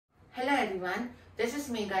Hello everyone, this is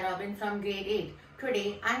Megha Robin from grade 8.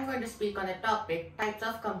 Today I am going to speak on the topic types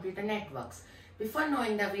of computer networks. Before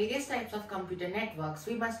knowing the various types of computer networks,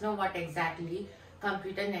 we must know what exactly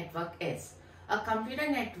computer network is. A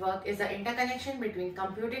computer network is the interconnection between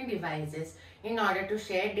computing devices in order to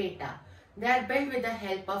share data. They are built with the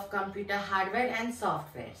help of computer hardware and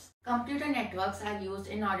softwares. Computer networks are used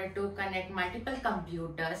in order to connect multiple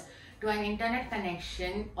computers to an internet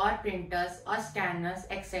connection or printers or scanners,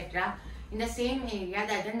 etc. in the same area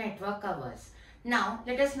that the network covers. Now,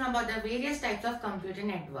 let us know about the various types of computer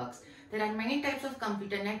networks. There are many types of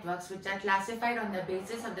computer networks which are classified on the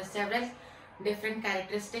basis of the several different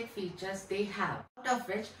characteristic features they have. Out of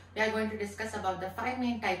which, we are going to discuss about the 5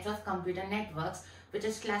 main types of computer networks which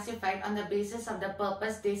is classified on the basis of the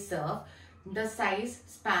purpose they serve, the size,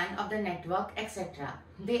 span of the network, etc.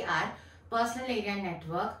 They are personal area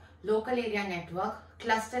network, local area network,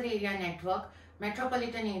 cluster area network,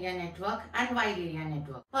 metropolitan area network, and wide area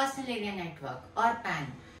network. Personal area network or PAN.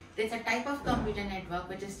 It is a type of computer network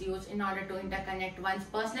which is used in order to interconnect one's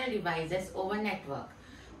personal devices over network.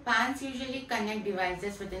 PANs usually connect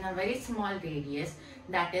devices within a very small radius,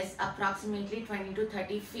 that is approximately 20 to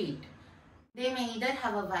 30 feet. They may either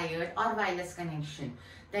have a wired or wireless connection.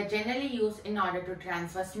 They are generally used in order to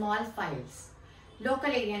transfer small files.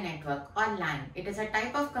 Local area network or LAN. It is a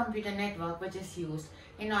type of computer network which is used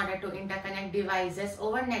in order to interconnect devices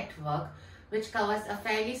over network which covers a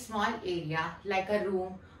fairly small area like a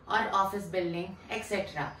room or office building,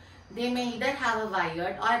 etc. They may either have a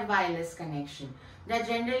wired or wireless connection. They are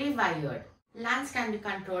generally wired. LANs can be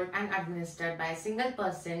controlled and administered by a single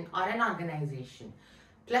person or an organization.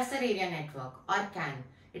 Cluster area network or CAN.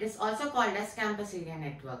 It is also called as campus area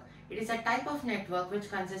network. It is a type of network which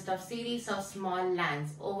consists of series of small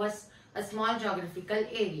LANs over a small geographical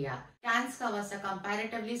area. CANs covers a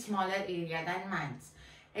comparatively smaller area than MANs.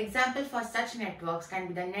 Example for such networks can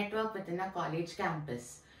be the network within a college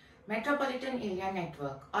campus. Metropolitan area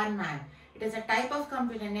network or MAN. It is a type of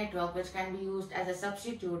computer network which can be used as a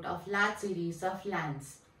substitute of large series of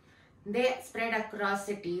LANs. They spread across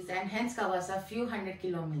cities and hence covers a few hundred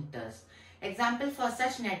kilometers. Example for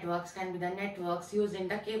such networks can be the networks used in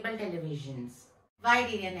the cable televisions. Wide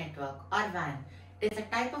area network or WAN. It is a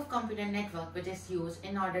type of computer network which is used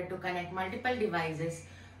in order to connect multiple devices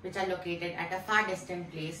which are located at a far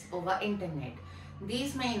distant place over internet.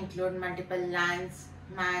 These may include multiple LANs,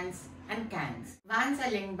 MANs and CANs. WANs are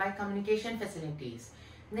linked by communication facilities.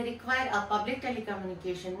 They require a public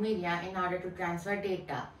telecommunication media in order to transfer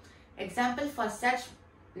data. Example for such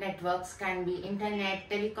networks can be internet,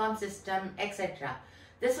 telecom system, etc.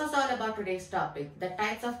 This was all about today's topic, the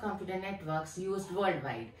types of computer networks used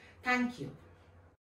worldwide. Thank you.